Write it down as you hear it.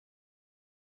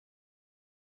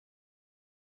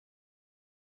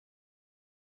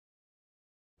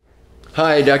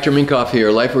Hi, Dr. Minkoff here,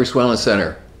 LifeWorks Wellness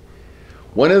Center.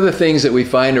 One of the things that we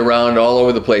find around all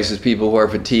over the place is people who are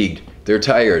fatigued. They're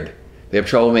tired. They have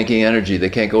trouble making energy. They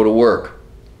can't go to work.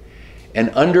 And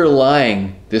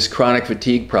underlying this chronic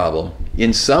fatigue problem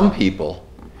in some people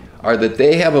are that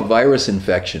they have a virus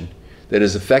infection that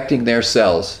is affecting their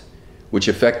cells, which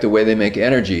affect the way they make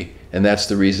energy, and that's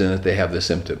the reason that they have the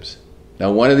symptoms.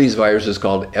 Now, one of these viruses is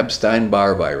called Epstein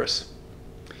Barr virus.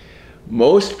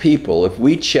 Most people, if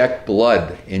we check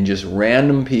blood in just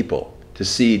random people to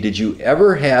see, did you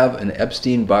ever have an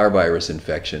Epstein Barr virus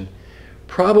infection?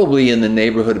 Probably in the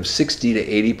neighborhood of 60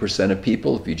 to 80% of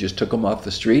people, if you just took them off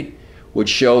the street, would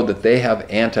show that they have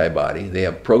antibody, they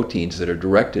have proteins that are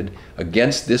directed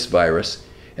against this virus,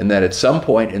 and that at some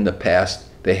point in the past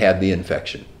they had the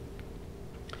infection.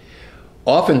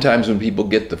 Oftentimes when people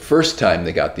get the first time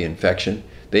they got the infection,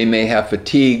 they may have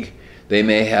fatigue. They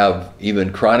may have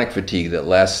even chronic fatigue that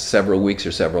lasts several weeks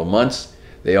or several months.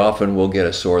 They often will get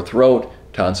a sore throat,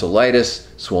 tonsillitis,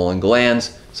 swollen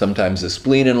glands. Sometimes the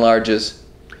spleen enlarges.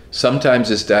 Sometimes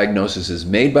this diagnosis is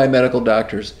made by medical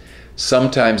doctors.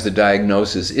 Sometimes the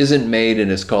diagnosis isn't made and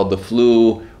it's called the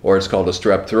flu, or it's called a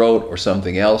strep throat or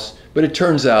something else. But it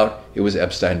turns out it was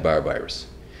Epstein Barr virus.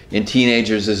 In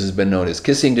teenagers, this has been known as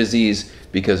kissing disease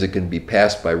because it can be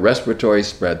passed by respiratory,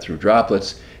 spread through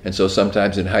droplets. And so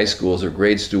sometimes in high schools or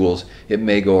grade schools, it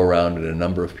may go around and a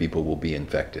number of people will be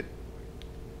infected.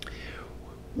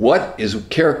 What is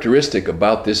characteristic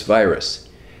about this virus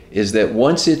is that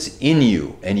once it's in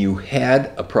you and you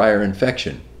had a prior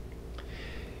infection,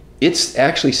 it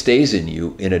actually stays in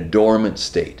you in a dormant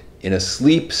state, in a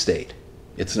sleep state.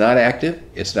 It's not active,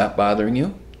 it's not bothering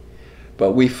you,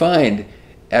 but we find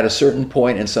at a certain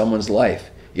point in someone's life,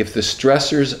 if the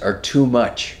stressors are too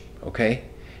much, okay?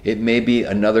 It may be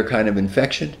another kind of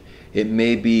infection. It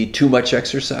may be too much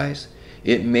exercise.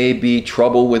 It may be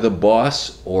trouble with a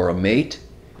boss or a mate.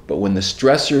 But when the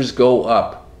stressors go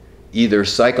up, either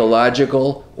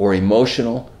psychological or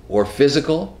emotional or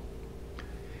physical,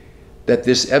 that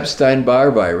this Epstein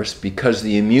Barr virus, because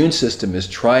the immune system is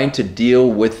trying to deal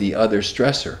with the other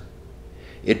stressor,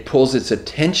 it pulls its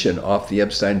attention off the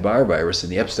Epstein Barr virus,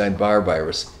 and the Epstein Barr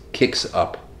virus kicks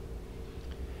up.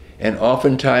 And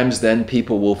oftentimes then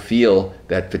people will feel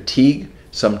that fatigue,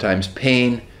 sometimes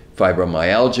pain,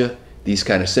 fibromyalgia, these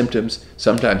kind of symptoms.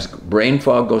 Sometimes brain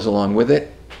fog goes along with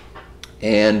it.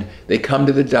 And they come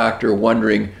to the doctor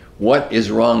wondering, what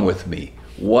is wrong with me?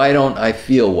 Why don't I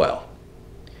feel well?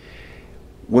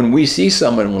 When we see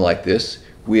someone like this,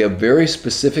 we have very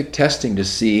specific testing to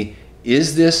see,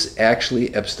 is this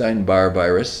actually Epstein Barr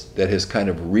virus that has kind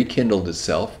of rekindled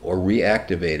itself or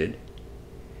reactivated?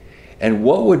 And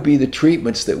what would be the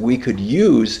treatments that we could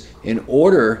use in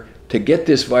order to get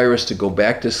this virus to go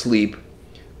back to sleep,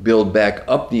 build back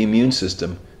up the immune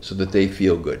system so that they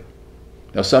feel good?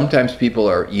 Now, sometimes people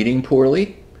are eating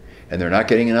poorly and they're not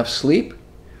getting enough sleep,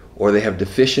 or they have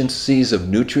deficiencies of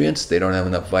nutrients. They don't have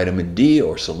enough vitamin D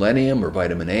or selenium or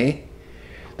vitamin A.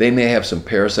 They may have some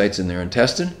parasites in their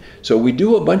intestine. So we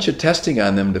do a bunch of testing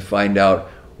on them to find out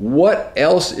what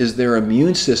else is their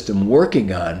immune system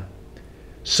working on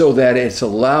so that it's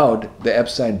allowed the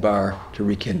Epstein Barr to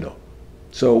rekindle.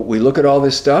 So we look at all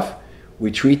this stuff,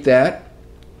 we treat that.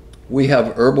 We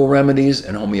have herbal remedies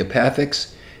and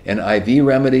homeopathics and IV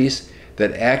remedies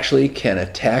that actually can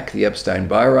attack the Epstein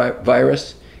Barr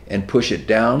virus and push it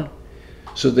down,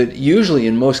 so that usually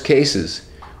in most cases,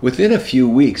 within a few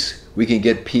weeks, we can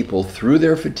get people through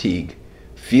their fatigue,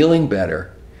 feeling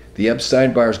better, the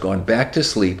Epstein Barr's gone back to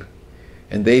sleep,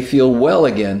 and they feel well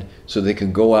again so they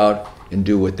can go out and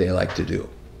do what they like to do.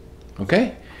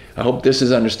 Okay? I hope this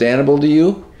is understandable to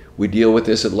you. We deal with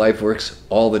this at LifeWorks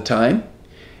all the time,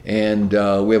 and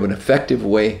we have an effective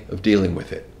way of dealing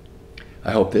with it.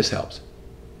 I hope this helps.